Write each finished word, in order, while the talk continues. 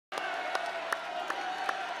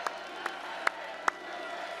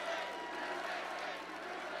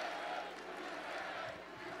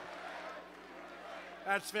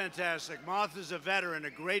That's fantastic. Martha's a veteran, a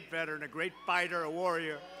great fighter, a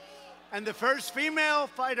warrior, and the first female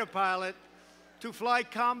fighter pilot to fly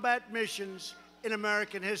combat missions in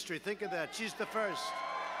American history. Think of that. She's the first.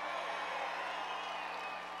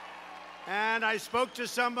 And I spoke to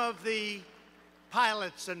some of the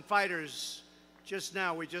pilots and fighters just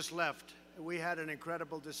now. We just left. We had an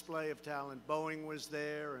incredible display of talent. Boeing was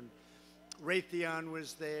there, and Raytheon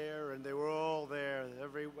was there, and they were all there.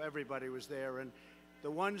 Everybody was there. And the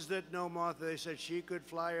ones that know Martha, they said she could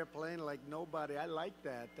fly a plane like nobody. I like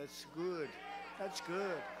that. That's good. That's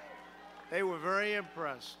good. They were very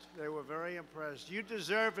impressed. They were very impressed. You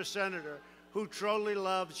deserve a senator who truly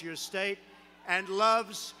loves your state and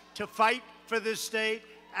loves to fight for this state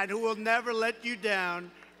and who will never let you down.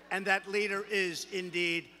 And that leader is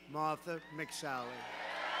indeed Martha McSally.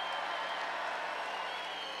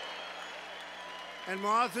 And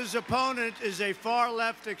Martha's opponent is a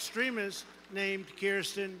far-left extremist named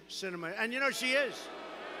Kyrsten Sinema. And you know, she is.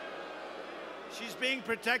 She's being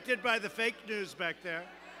protected by the fake news back there.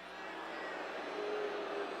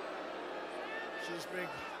 She's being...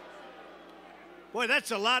 Boy,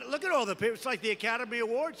 that's a lot. Look at all the people. It's like the Academy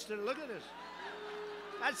Awards. Look at this.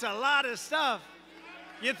 That's a lot of stuff.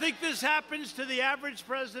 You think this happens to the average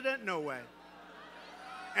president? No way.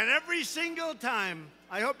 And every single time,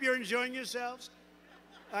 I hope you're enjoying yourselves.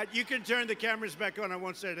 You can turn the cameras back on. I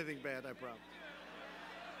won't say anything bad, I promise.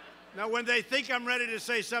 Now, when they think I'm ready to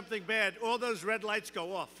say something bad, all those red lights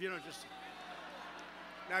go off. You know, just...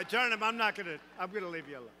 Now, I turn them. I'm going to leave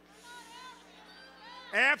you alone.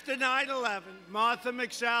 After 9/11, Martha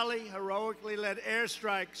McSally heroically led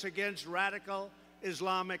airstrikes against radical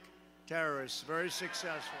Islamic terrorists. Very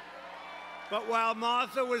successful. But while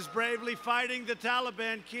Martha was bravely fighting the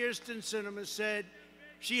Taliban, Kyrsten Sinema said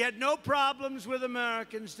she had no problems with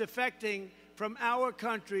Americans defecting from our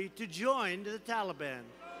country to join the Taliban.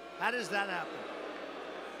 How does that happen?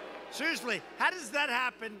 Seriously, how does that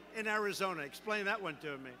happen in Arizona? Explain that one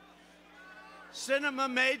to me. Sinema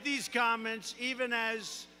made these comments even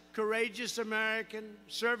as courageous American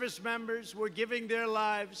service members were giving their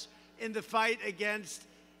lives in the fight against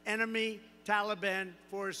enemy Taliban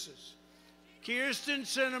forces. Kyrsten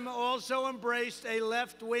Sinema also embraced a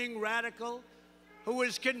left-wing radical who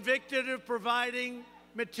was convicted of providing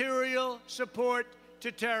material support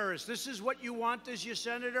to terrorists. This is what you want as your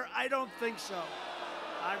senator? I don't think so.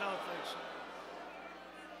 I don't think so.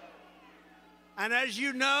 And as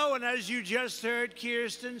you know, and as you just heard,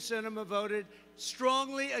 Kyrsten Sinema voted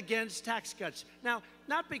strongly against tax cuts. Now,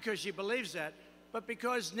 not because she believes that, but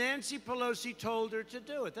because Nancy Pelosi told her to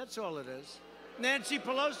do it. That's all it is. Nancy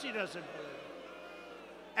Pelosi doesn't believe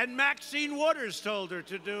it. And Maxine Waters told her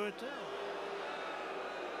to do it, too.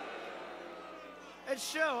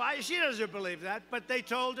 It's true. She doesn't believe that, but they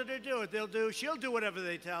told her to do it. She'll do whatever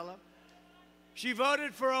they tell her. She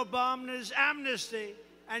voted for Obama's amnesty,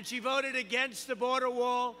 and she voted against the border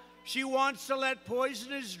wall. She wants to let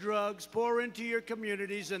poisonous drugs pour into your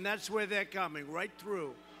communities, and that's where they're coming, right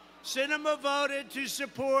through. Sinema voted to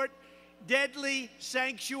support deadly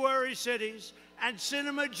sanctuary cities, and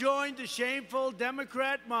Sinema joined the shameful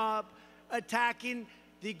Democrat mob attacking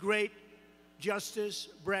the great Justice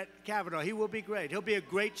Brett Kavanaugh. He will be great. He'll be a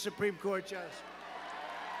great Supreme Court justice.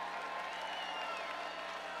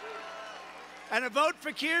 And a vote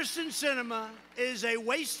for Kyrsten Sinema is a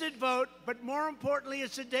wasted vote, but more importantly,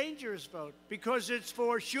 it's a dangerous vote because it's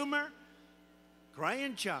for Schumer, Gray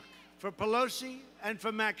and Chuck, for Pelosi, and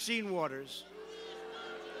for Maxine Waters.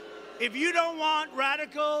 If you don't want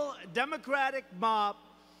radical Democratic mob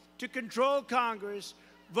to control Congress,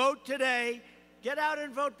 vote today. Get out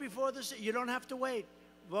and vote before the... You don't have to wait.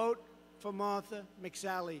 Vote for Martha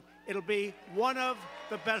McSally. It'll be one of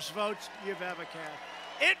the best votes you've ever cast.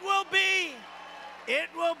 It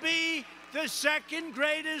will be the second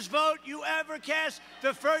greatest vote you ever cast.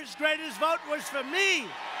 The first greatest vote was for me.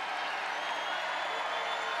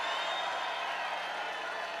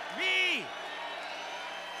 Me.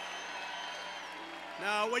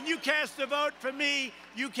 Now, when you cast the vote for me,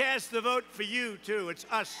 you cast the vote for you, too. It's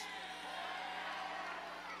us.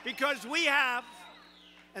 Because we have,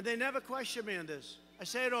 and they never question me on this, I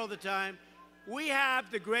say it all the time, we have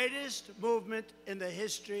the greatest movement in the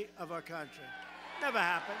history of our country. Never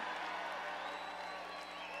happened.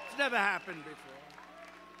 It's never happened before.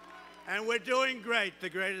 And we're doing great. The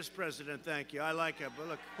greatest president. Thank you. I like him. But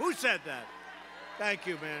look, who said that? Thank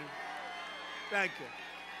you, man. Thank you.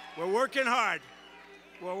 We're working hard.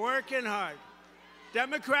 We're working hard.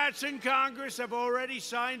 Democrats in Congress have already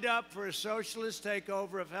signed up for a socialist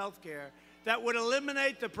takeover of health care that would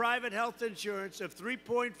eliminate the private health insurance of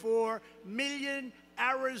 3.4 million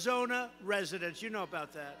Arizona residents. You know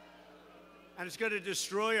about that. And it's going to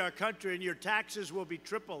destroy our country, and your taxes will be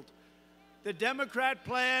tripled. The Democrat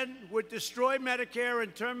plan would destroy Medicare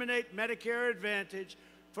and terminate Medicare Advantage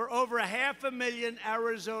for over 500,000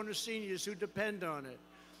 Arizona seniors who depend on it.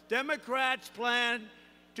 Democrats' plan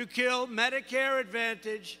to kill Medicare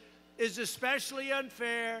Advantage is especially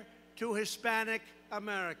unfair to Hispanic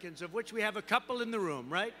Americans, of which we have a couple in the room,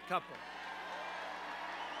 right? Couple.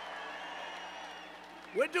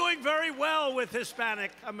 We're doing very well with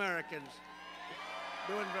Hispanic Americans.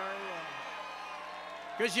 Doing very well.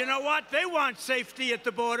 Because you know what? They want safety at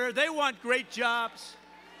the border. They want great jobs.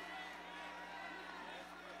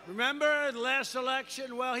 Remember the last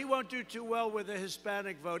election? Well, he won't do too well with the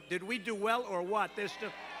Hispanic vote. Did we do well or what? They're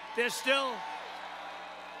still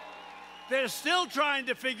trying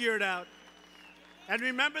to figure it out. And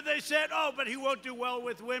remember they said, oh, but he won't do well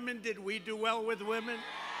with women. Did we do well with women?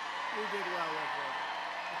 We did well with women.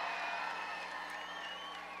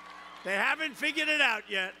 They haven't figured it out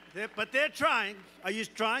yet, but they're trying. Are you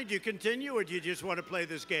trying? Do you continue, or do you just want to play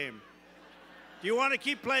this game? Do you want to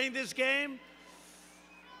keep playing this game?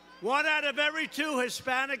 1 out of every 2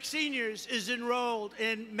 Hispanic seniors is enrolled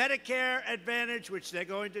in Medicare Advantage, which they're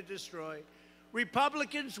going to destroy.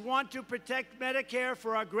 Republicans want to protect Medicare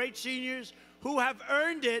for our great seniors who have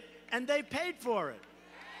earned it and they paid for it.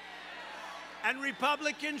 And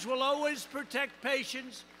Republicans will always protect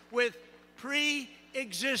patients with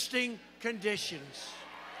pre-existing conditions.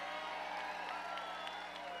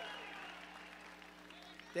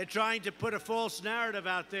 They're trying to put a false narrative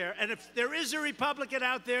out there. And if there is a Republican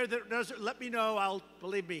out there that doesn't, let me know.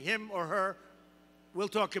 Believe me, him or her, we'll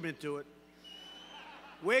talk him into it.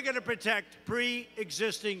 We're going to protect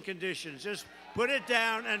pre-existing conditions. Just put it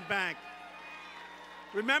down and bank.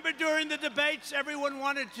 Remember during the debates, everyone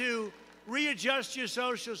wanted to readjust your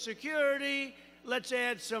Social Security. Let's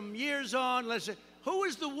add some years on. Who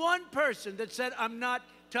was the one person that said, I'm not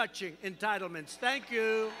touching entitlements? Thank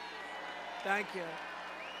you. Thank you.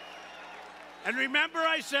 And remember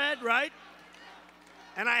I said, right?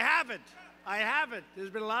 And I haven't.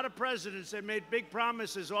 There's been a lot of presidents that made big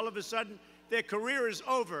promises. All of a sudden, their career is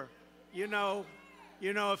over. You know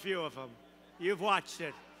a few of them. You've watched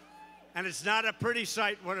it. And it's not a pretty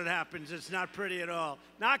sight when it happens. It's not pretty at all.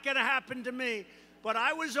 Not going to happen to me. But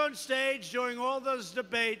I was on stage during all those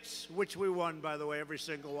debates, which we won, by the way, every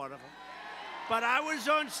single one of them. But I was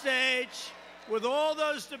on stage with all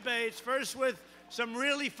those debates, first with some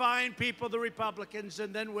really fine people, the Republicans,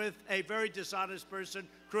 and then with a very dishonest person,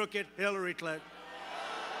 crooked Hillary Clinton.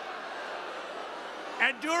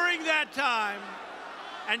 And during that time,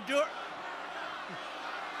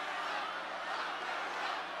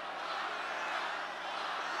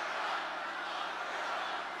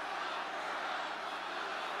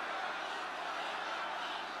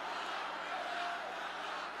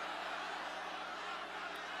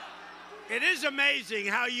 it is amazing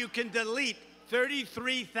how you can delete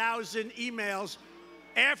 33,000 emails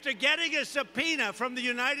after getting a subpoena from the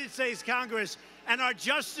United States Congress, and our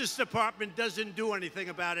Justice Department doesn't do anything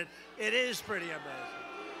about it. It is pretty amazing.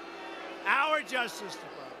 Our Justice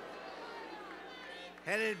Department,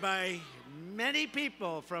 headed by many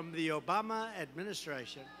people from the Obama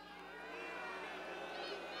administration.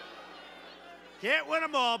 Can't win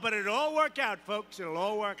them all, but it'll all work out, folks. It'll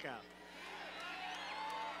all work out.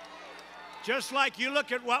 Just like you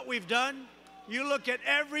look at what we've done, you look at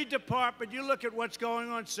every department, you look at what's going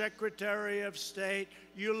on, Secretary of State,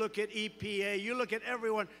 you look at EPA, you look at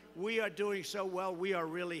everyone, we are doing so well, we are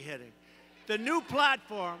really hitting. The new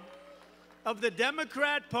platform of the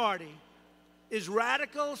Democrat Party is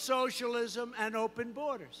radical socialism and open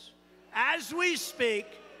borders. As we speak,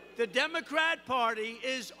 the Democrat Party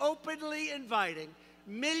is openly inviting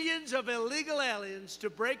millions of illegal aliens to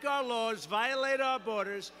break our laws, violate our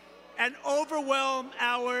borders, and overwhelm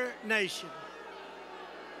our nation.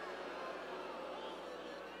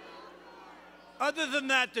 Other than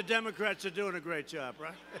that, the Democrats are doing a great job,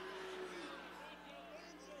 right?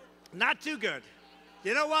 Not too good.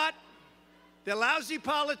 You know what? They're lousy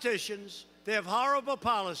politicians. They have horrible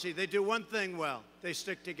policy. They do one thing well. They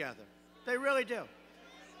stick together. They really do.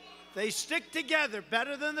 They stick together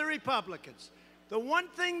better than the Republicans. The one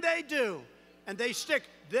thing they do, and they stick,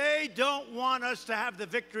 they don't want us to have the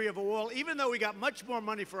victory of a wall, even though we got much more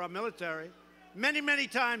money for our military, many, many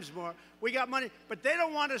times more. We got money, but they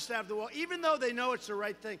don't want us to have the wall, even though they know it's the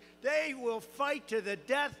right thing. They will fight to the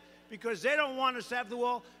death because they don't want us to have the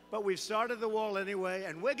wall, but we've started the wall anyway,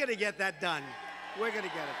 and we're going to get that done. We're going to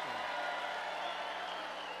get it done.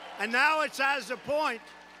 And now it's at a point,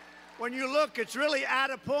 when you look, it's really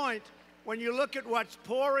at a point when you look at what's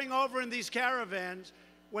pouring over in these caravans,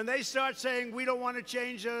 when they start saying we don't want to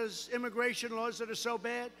change those immigration laws that are so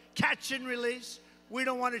bad, catch and release, we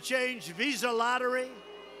don't want to change visa lottery.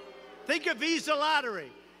 Think of visa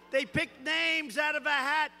lottery. They pick names out of a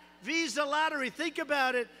hat, visa lottery. Think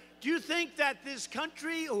about it. Do you think that this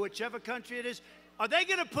country, or whichever country it is, are they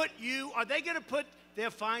going to put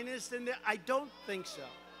their finest in there? I don't think so.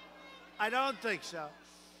 I don't think so.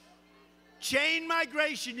 Chain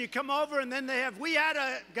migration, you come over and then we had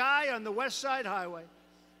a guy on the West Side Highway.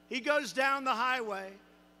 He goes down the highway.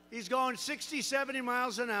 He's going 60, 70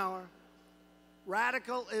 miles an hour.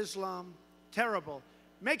 Radical Islam, terrible.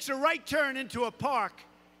 Makes a right turn into a park,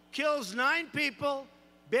 kills 9 people,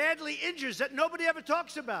 badly injures that nobody ever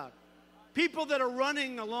talks about. People that are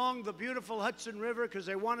running along the beautiful Hudson River because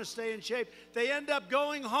they want to stay in shape, they end up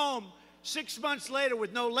going home 6 months later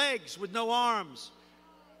with no legs, with no arms,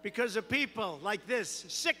 because of people like this,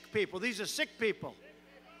 sick people. These are sick people.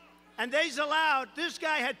 And this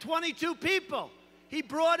guy had 22 people. He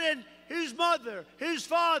brought in his mother, his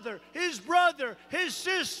father, his brother, his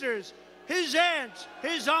sisters, his aunts,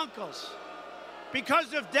 his uncles,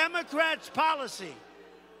 because of Democrats' policy.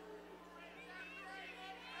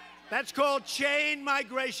 That's called chain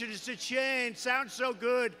migration. It's a chain. Sounds so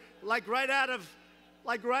good, like right out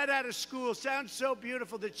of school. Sounds so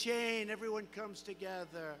beautiful. The chain. Everyone comes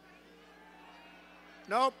together.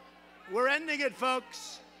 Nope. We're ending it,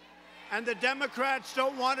 folks. And the Democrats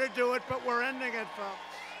don't want to do it, but we're ending it,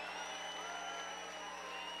 folks.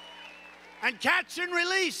 And catch and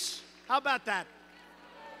release. How about that?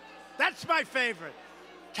 That's my favorite.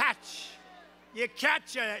 Catch. You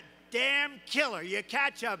catch a damn killer. You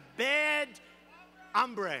catch a bad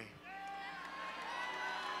hombre.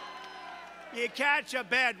 You catch a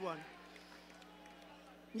bad one.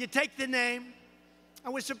 You take the name,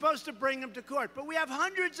 and we're supposed to bring him to court. But we have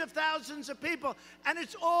hundreds of thousands of people, and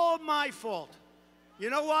it's all my fault. You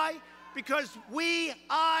know why? Because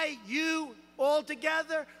you, all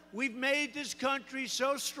together, we've made this country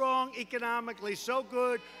so strong economically, so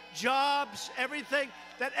good, jobs, everything,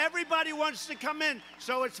 that everybody wants to come in.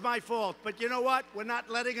 So it's my fault. But you know what? We're not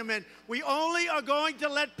letting them in. We only are going to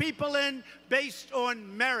let people in based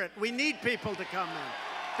on merit. We need people to come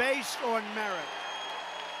in based on merit.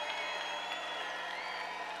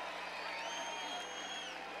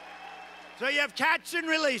 So you have catch and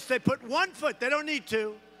release. They put 1 foot. They don't need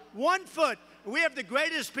 2. 1 foot. We have the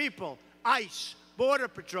greatest people. ICE, Border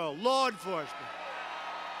Patrol, law enforcement.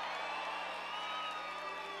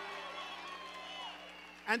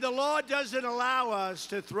 And the law doesn't allow us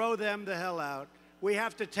to throw them the hell out. We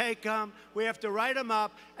have to take them, we have to write them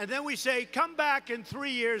up, and then we say, come back in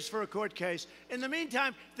 3 years for a court case. In the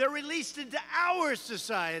meantime, they're released into our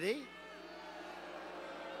society.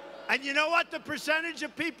 And you know what the percentage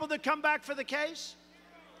of people that come back for the case?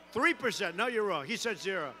 3%. No, you're wrong. He said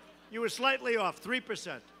 0. You were slightly off.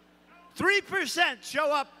 3%. 3%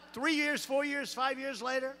 show up 3 years, 4 years, 5 years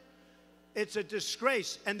later. It's a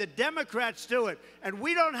disgrace. And the Democrats do it. And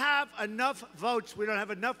we don't have enough votes. We don't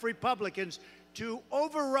have enough Republicans to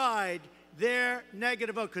override their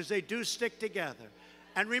negative vote, because they do stick together.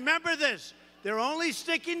 And remember this, they're only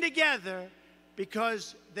sticking together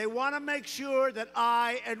because they want to make sure that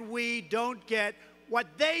I and we don't get what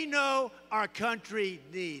they know our country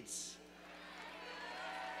needs.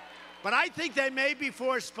 But I think they may be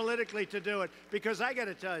forced politically to do it, because I got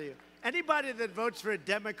to tell you, anybody that votes for a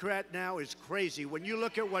Democrat now is crazy. When you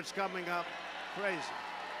look at what's coming up, crazy.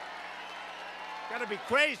 Got to be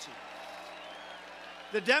crazy.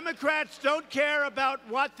 The Democrats don't care about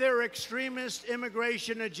what their extremist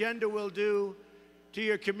immigration agenda will do to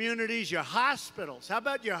your communities, your hospitals. How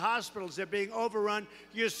about your hospitals? They're being overrun.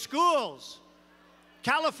 Your schools.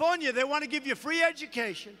 California, they want to give you free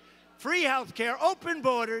education, free health care, open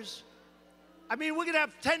borders. I mean, we're going to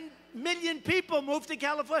have 10 million people move to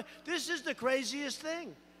California. This is the craziest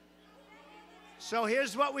thing. So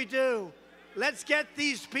here's what we do. Let's get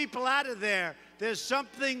these people out of there. There's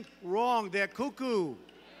something wrong. They're cuckoo.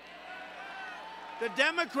 The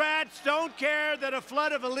Democrats don't care that a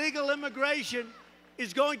flood of illegal immigration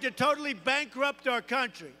is going to totally bankrupt our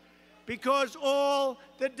country, because all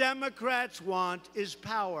the Democrats want is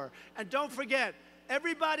power. And don't forget,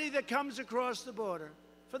 everybody that comes across the border,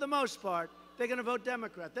 for the most part, they're going to vote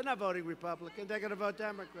Democrat. They're not voting Republican. They're going to vote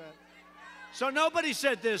Democrat. So nobody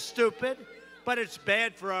said they're stupid, but it's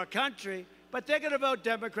bad for our country. But they're going to vote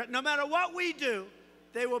Democrat. No matter what we do,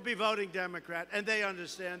 they will be voting Democrat, and they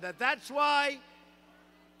understand that. That's why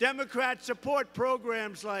Democrats support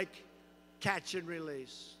programs like catch and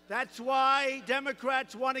release. That's why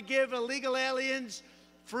Democrats want to give illegal aliens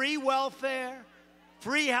free welfare,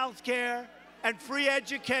 free health care, and free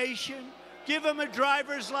education. Give them a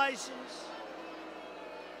driver's license.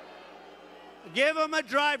 Give them a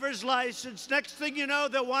driver's license. Next thing you know,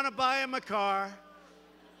 they'll want to buy them a car.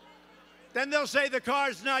 Then they'll say the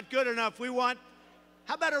car's not good enough. How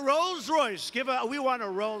about a Rolls Royce? We want a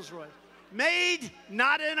Rolls Royce. Made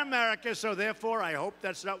not in America, so therefore I hope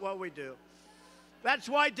that's not what we do. That's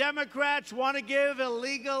why Democrats want to give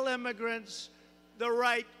illegal immigrants the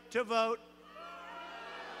right to vote.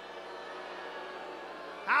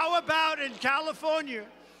 How about in California,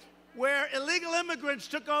 where illegal immigrants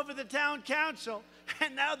took over the town council,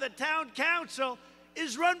 and now the town council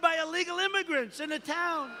is run by illegal immigrants in a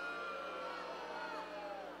town?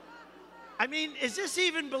 I mean, is this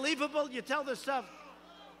even believable? You tell this stuff.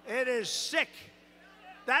 It is sick.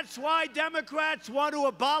 That's why Democrats want to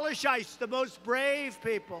abolish ICE, the most brave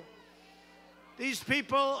people. These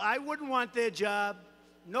people, I wouldn't want their job.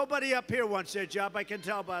 Nobody up here wants their job, I can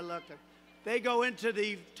tell by looking. They go into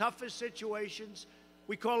the toughest situations.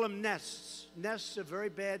 We call them nests. Nests of very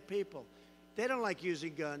bad people. They don't like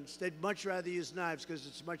using guns. They'd much rather use knives because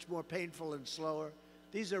it's much more painful and slower.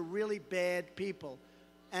 These are really bad people.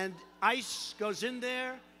 And ICE goes in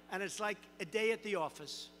there, and it's like a day at the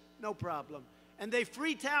office. No problem. And they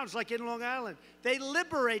free towns, like in Long Island. They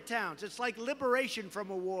liberate towns. It's like liberation from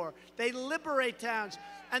a war. They liberate towns.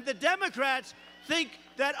 And the Democrats think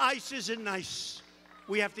that ICE isn't nice.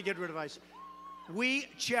 We have to get rid of ICE. We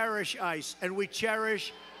cherish ICE, and we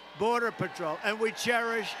cherish Border Patrol, and we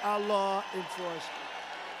cherish our law enforcement.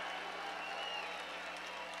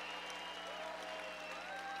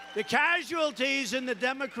 The casualties in the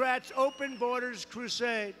Democrats' open borders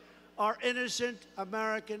crusade are innocent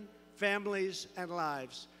American families and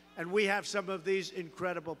lives. And we have some of these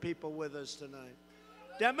incredible people with us tonight.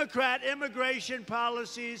 Democrat immigration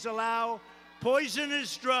policies allow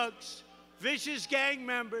poisonous drugs, vicious gang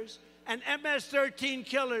members, and MS-13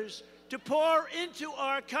 killers to pour into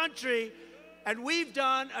our country. And we've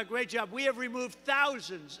done a great job. We have removed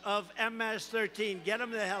thousands of MS-13. Get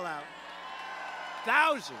them the hell out.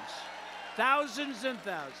 Thousands. Thousands and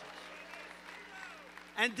thousands.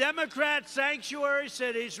 And Democrat sanctuary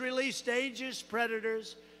cities release dangerous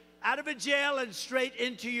predators out of a jail and straight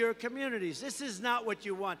into your communities. This is not what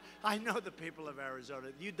you want. I know the people of Arizona.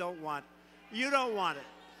 You don't want it.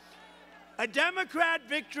 A Democrat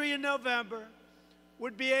victory in November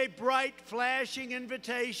would be a bright, flashing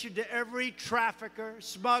invitation to every trafficker,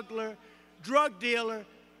 smuggler, drug dealer,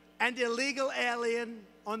 and illegal alien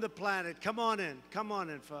on the planet. Come on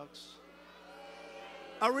in, folks.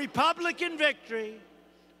 A Republican victory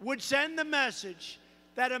would send the message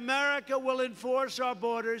that America will enforce our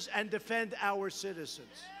borders and defend our citizens.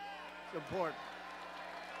 It's important.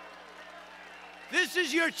 This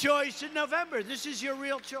is your choice in November. This is your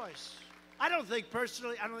real choice.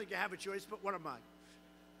 Personally, I don't think you have a choice, but what am I?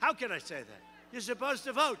 How can I say that? You're supposed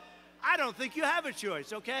to vote. I don't think you have a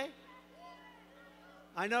choice, okay?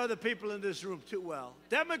 I know the people in this room too well.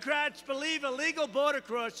 Democrats believe illegal border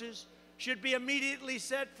crossers should be immediately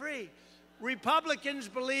set free. Republicans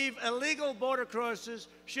believe illegal border crossers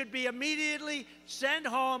should be immediately sent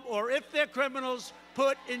home, or if they're criminals,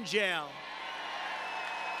 put in jail.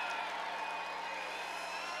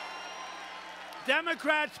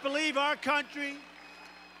 Democrats believe our country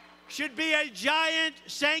should be a giant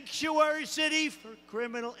sanctuary city for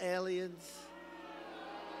criminal aliens.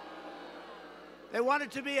 They want it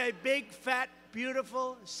to be a big, fat,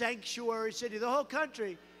 beautiful sanctuary city, the whole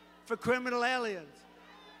country, for criminal aliens.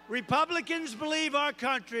 Republicans believe our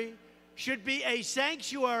country should be a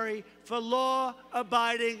sanctuary for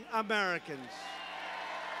law-abiding Americans.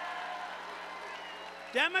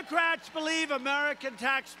 Democrats believe American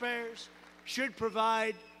taxpayers should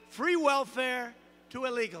provide free welfare to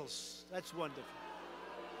illegals. That's wonderful.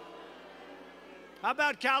 How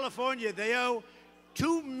about California? They owe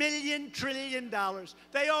 $2 trillion.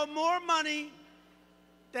 They owe more money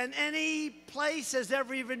than any place has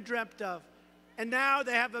ever even dreamt of. And now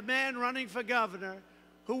they have a man running for governor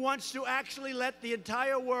who wants to actually let the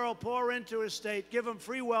entire world pour into his state, give them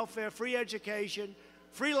free welfare, free education,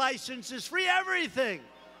 free licenses, free everything.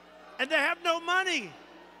 And they have no money.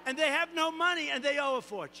 And they have no money, and they owe a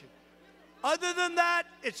fortune. Other than that,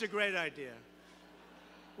 it's a great idea.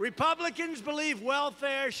 Republicans believe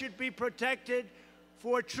welfare should be protected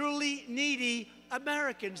for truly needy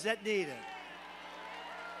Americans that need it.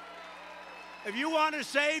 If you want to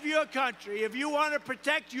save your country, if you want to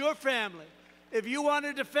protect your family, if you want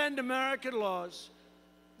to defend American laws,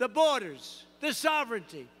 the borders, the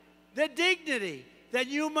sovereignty, the dignity, then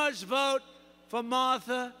you must vote for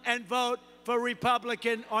Martha and vote for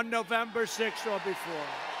Republican on November 6th or before.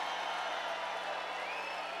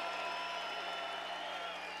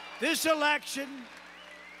 This election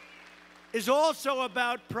is also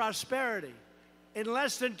about prosperity. In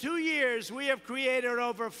less than 2 years, we have created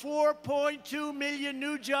over 4.2 million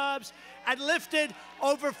new jobs and lifted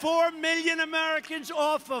over 4 million Americans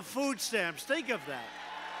off of food stamps. Think of that.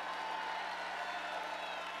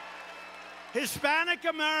 Hispanic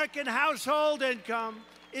American household income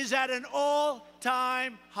is at an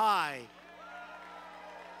all-time high.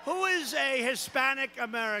 Who is a Hispanic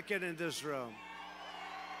American in this room?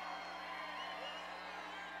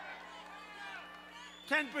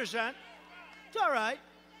 10%. It's all right.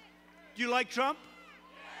 Do you like Trump?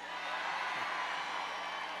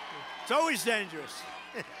 It's always dangerous.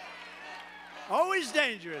 Always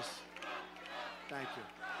dangerous. Thank you.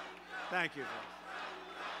 Thank you.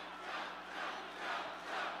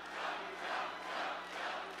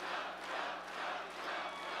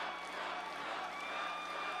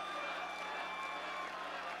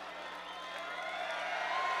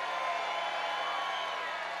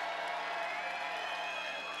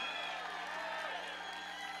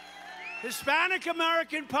 Hispanic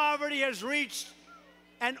American poverty has reached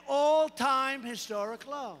an all-time historic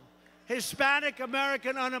low. Hispanic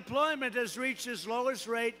American unemployment has reached its lowest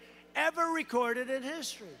rate ever recorded in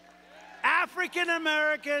history. African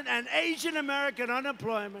American and Asian American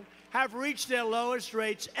unemployment have reached their lowest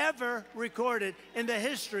rates ever recorded in the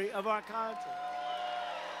history of our country.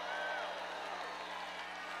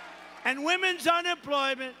 And women's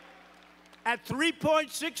unemployment at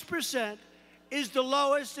 3.6% is the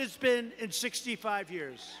lowest it's been in 65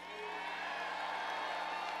 years.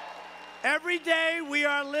 Every day we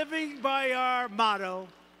are living by our motto,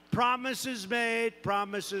 promises made,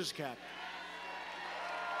 promises kept.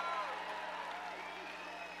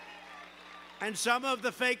 And some of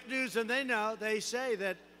the fake news, and they say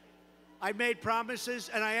that I made promises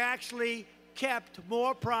and I actually kept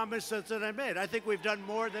more promises than I made. I think we've done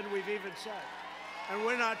more than we've even said. And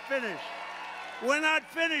we're not finished. We're not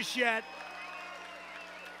finished yet.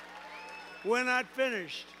 We're not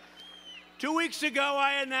finished. 2 weeks ago,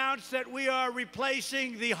 I announced that we are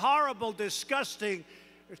replacing the horrible, disgusting,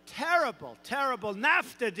 terrible, terrible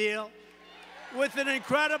NAFTA deal with an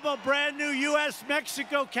incredible brand new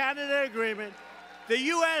U.S.-Mexico-Canada agreement. The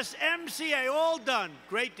USMCA, all done.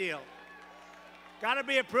 Great deal. Got to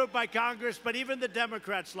be approved by Congress, but even the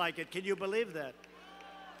Democrats like it. Can you believe that?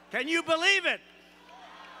 Can you believe it?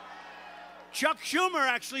 Chuck Schumer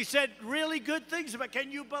actually said really good things about it.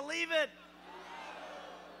 Can you believe it?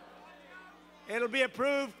 It'll be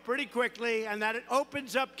approved pretty quickly, and that it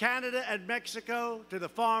opens up Canada and Mexico to the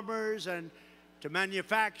farmers and to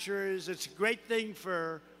manufacturers. It's a great thing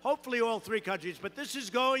for hopefully all three countries, but this is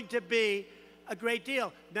going to be a great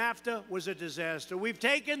deal. NAFTA was a disaster. We've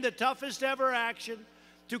taken the toughest ever action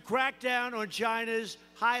to crack down on China's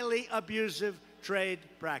highly abusive trade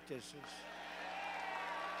practices.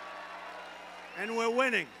 And we're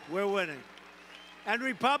winning. We're winning. And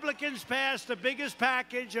Republicans passed the biggest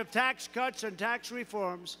package of tax cuts and tax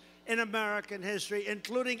reforms in American history,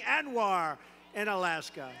 including ANWR in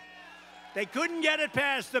Alaska. They couldn't get it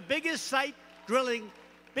passed. The biggest site drilling,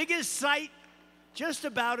 biggest site just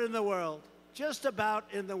about in the world, just about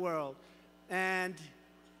in the world. And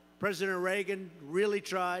President Reagan really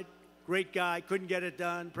tried. Great guy, couldn't get it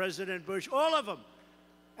done. President Bush, all of them.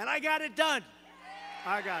 And I got it done.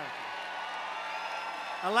 I got it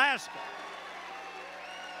done. Alaska.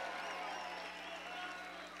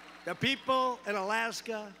 The people in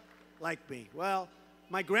Alaska like me. Well,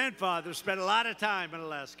 my grandfather spent a lot of time in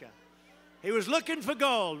Alaska. He was looking for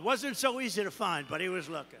gold. Wasn't so easy to find, but he was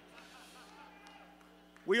looking.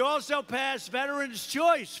 We also passed Veterans'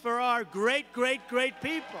 Choice for our great, great, great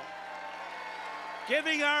people,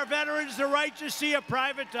 giving our veterans the right to see a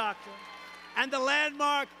private doctor, and the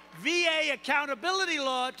landmark VA accountability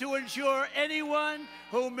law to ensure anyone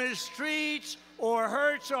who mistreats or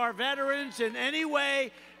hurts our veterans in any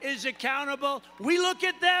way is accountable. We look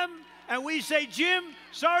at them and we say, Jim,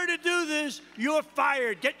 sorry to do this, you're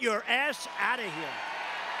fired. Get your ass out of here.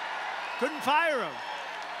 Couldn't fire him.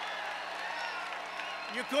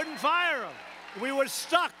 You couldn't fire him. We were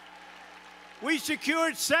stuck. We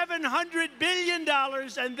secured $700 billion,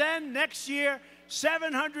 and then next year,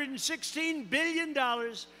 $716 billion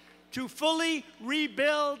to fully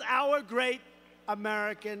rebuild our great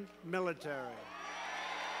American military.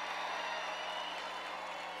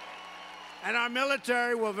 And our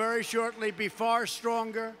military will very shortly be far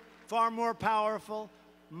stronger, far more powerful,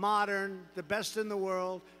 modern, the best in the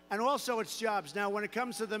world, and also its jobs. Now, when it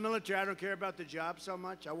comes to the military, I don't care about the job so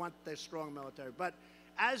much. I want the strong military. But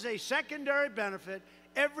as a secondary benefit,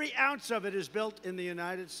 every ounce of it is built in the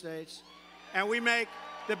United States, and we make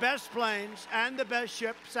the best planes and the best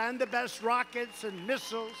ships and the best rockets and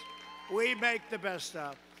missiles. We make the best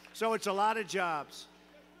stuff. So it's a lot of jobs.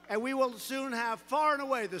 And we will soon have far and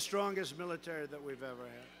away the strongest military that we've ever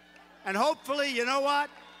had. And hopefully, you know what?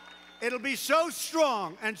 It'll be so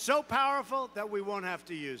strong and so powerful that we won't have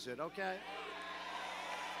to use it, okay?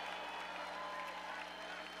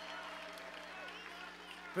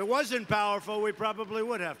 If it wasn't powerful, we probably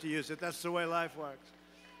would have to use it. That's the way life works.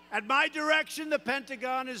 At my direction, the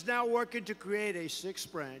Pentagon is now working to create a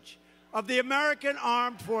sixth branch of the American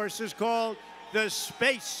Armed Forces called the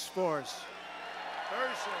Space Force.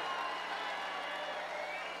 Very serious.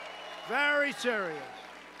 Very serious.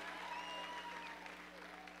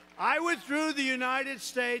 I withdrew the United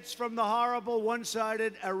States from the horrible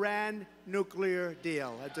one-sided Iran nuclear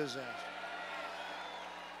deal, a disaster.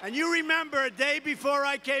 And you remember a day before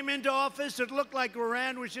I came into office, it looked like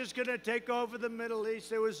Iran was just going to take over the Middle East.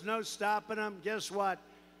 There was no stopping them. Guess what?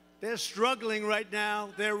 They're struggling right now.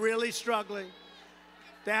 They're really struggling.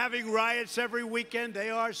 They're having riots every weekend. They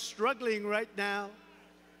are struggling right now.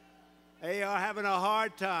 They are having a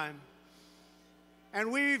hard time.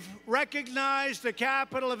 And we've recognized the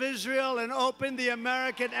capital of Israel and opened the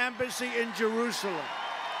American embassy in Jerusalem.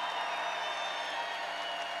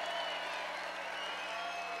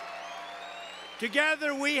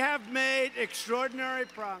 Together, we have made extraordinary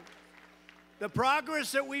progress. The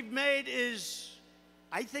progress that we've made is,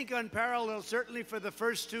 I think, unparalleled, certainly for the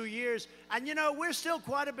first 2 years. And, you know, we're still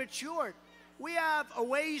quite a bit short. We have a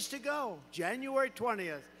ways to go. January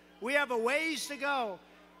 20th. We have a ways to go.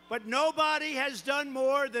 But nobody has done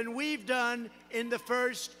more than we've done in the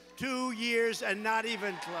first 2 years, and not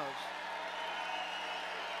even close.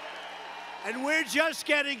 And we're just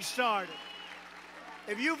getting started.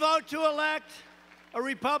 If you vote to elect a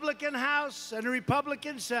Republican House and a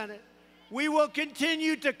Republican Senate, we will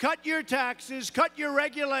continue to cut your taxes, cut your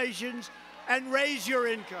regulations, and raise your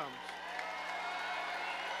incomes.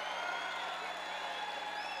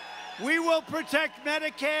 We will protect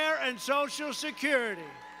Medicare and Social Security.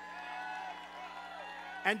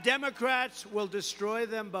 And Democrats will destroy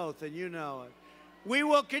them both, and you know it. We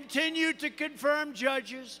will continue to confirm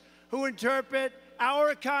judges who interpret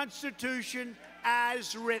our Constitution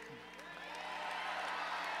as written.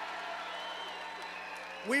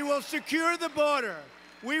 We will secure the border.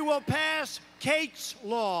 We will pass Kate's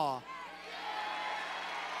Law.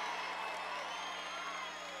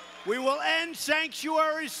 We will end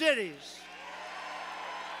sanctuary cities.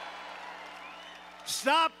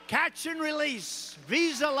 Stop catch and release,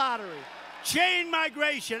 visa lottery, chain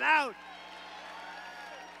migration out.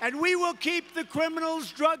 And we will keep the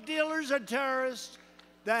criminals, drug dealers, and terrorists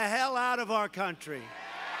the hell out of our country.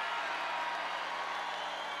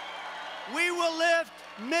 We will lift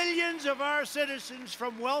millions of our citizens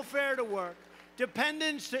from welfare to work,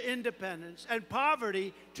 dependence to independence, and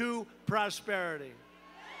poverty to prosperity.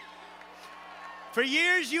 For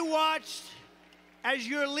years you watched as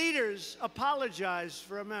your leaders apologized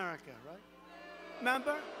for America, right?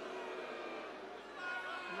 Remember?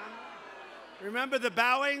 Remember the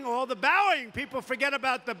bowing? All the bowing. People forget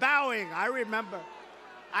about the bowing. I remember.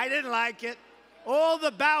 I didn't like it. All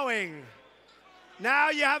the bowing.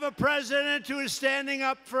 Now you have a president who is standing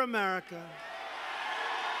up for America.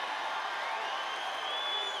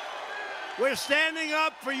 We're standing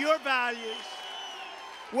up for your values.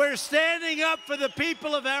 We're standing up for the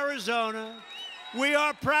people of Arizona. We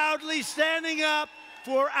are proudly standing up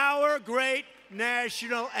for our great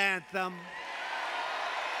national anthem.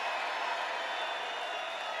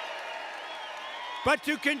 But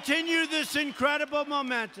to continue this incredible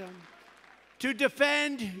momentum, to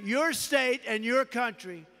defend your state and your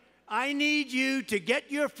country, I need you to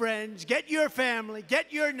get your friends, get your family,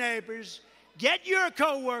 get your neighbors, get your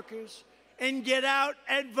co-workers, and get out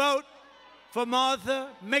and vote for Martha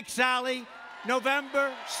McSally.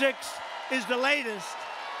 November 6th is the latest,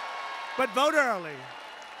 but vote early.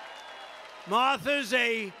 Martha's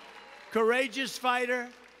a courageous fighter.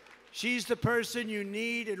 She's the person you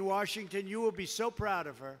need in Washington. You will be so proud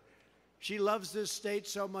of her. She loves this state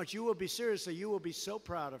so much. You will be, seriously, you will be so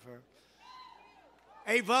proud of her.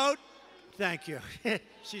 A vote, thank you.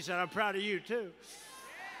 She said, I'm proud of you too.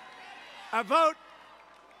 A vote,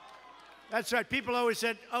 that's right. People always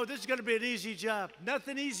said, oh, this is going to be an easy job.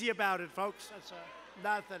 Nothing easy about it, folks. That's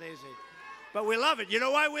nothing easy. But we love it. You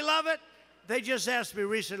know why we love it? They just asked me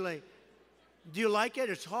recently, do you like it?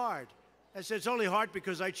 It's hard. I said, it's only hard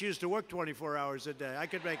because I choose to work 24 hours a day. I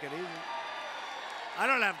could make it easy. I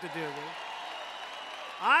don't have to do this.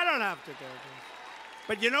 I don't have to do this.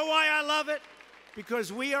 But you know why I love it?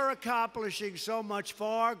 because we are accomplishing so much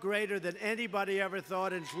far greater than anybody ever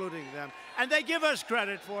thought, including them. And they give us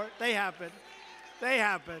credit for it. They happen. They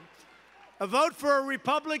happen. A vote for a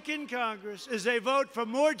Republican Congress is a vote for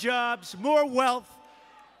more jobs, more wealth,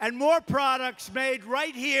 and more products made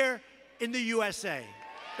right here in the USA.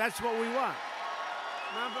 That's what we want.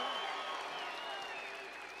 Remember?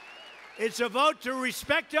 It's a vote to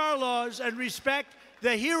respect our laws and respect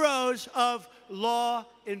the heroes of law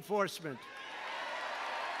enforcement.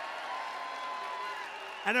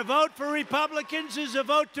 And a vote for Republicans is a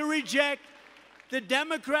vote to reject the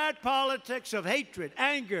Democrat politics of hatred,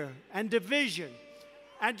 anger, and division,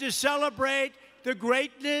 and to celebrate the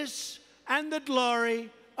greatness and the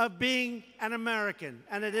glory of being an American.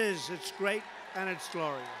 And it is. It's great and it's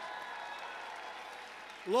glorious.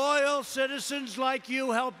 Loyal citizens like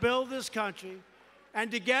you help build this country,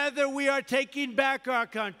 and together we are taking back our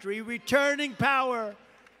country, returning power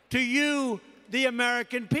to you, the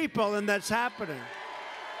American people, and that's happening.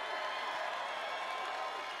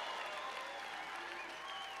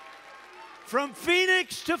 From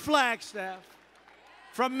Phoenix to Flagstaff,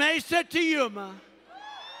 from Mesa to Yuma,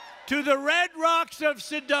 to the Red Rocks of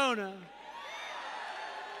Sedona,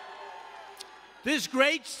 this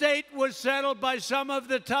great state was settled by some of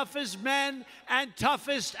the toughest men and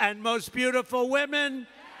toughest and most beautiful women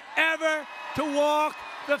ever to walk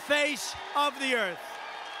the face of the earth.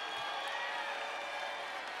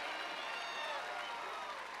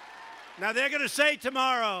 Now, they're going to say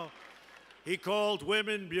tomorrow, he called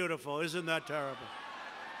women beautiful. Isn't that terrible?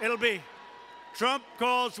 It'll be, Trump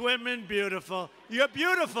calls women beautiful. You're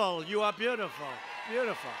beautiful. You are beautiful.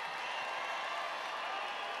 Beautiful.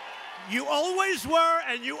 You always were,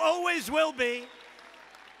 and you always will be.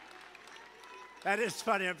 That is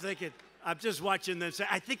funny. I'm thinking, I'm just watching them say,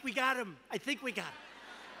 I think we got him. I think we got him.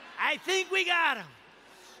 I think we got him.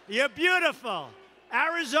 You're beautiful.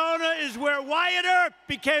 Arizona is where Wyatt Earp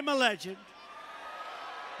became a legend,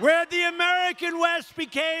 where the American West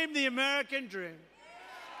became the American dream,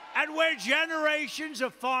 and where generations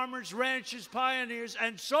of farmers, ranchers, pioneers,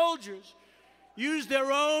 and soldiers used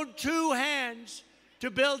their own two hands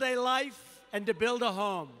to build a life and to build a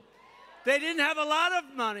home. They didn't have a lot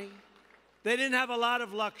of money. They didn't have a lot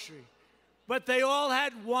of luxury. But they all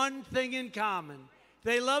had one thing in common.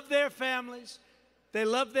 They loved their families, they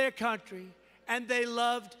loved their country, and they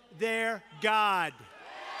loved their God.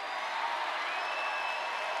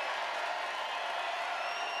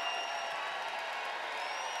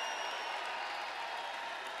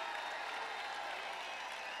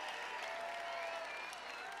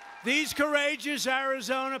 These courageous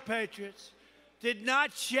Arizona patriots did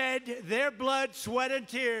not shed their blood, sweat, and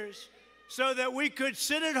tears so that we could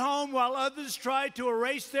sit at home while others tried to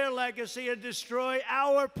erase their legacy and destroy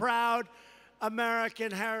our proud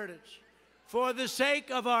American heritage. For the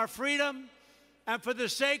sake of our freedom and for the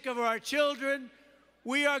sake of our children,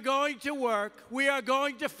 we are going to work, we are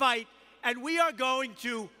going to fight, and we are going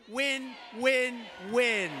to win, win,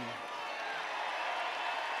 win.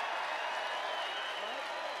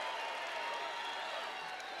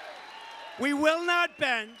 We will not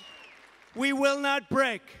bend. We will not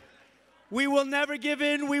break. We will never give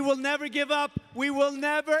in. We will never give up. We will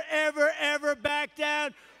never, ever, ever back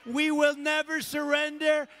down. We will never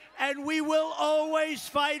surrender. And we will always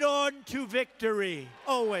fight on to victory.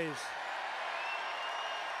 Always.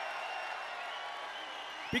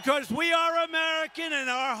 Because we are American and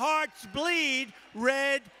our hearts bleed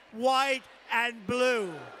red, white, and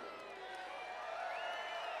blue.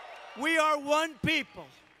 We are one people,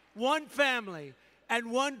 one family,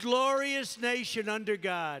 and one glorious nation under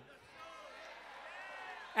God.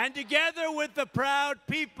 And together with the proud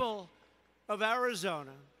people of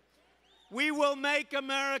Arizona, we will make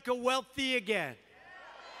America wealthy again.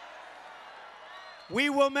 We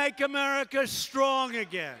will make America strong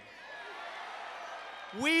again.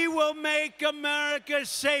 We will make America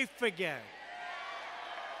safe again.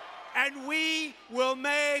 And we will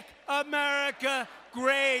make America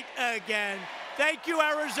great again. Thank you,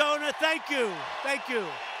 Arizona. Thank you. Thank you.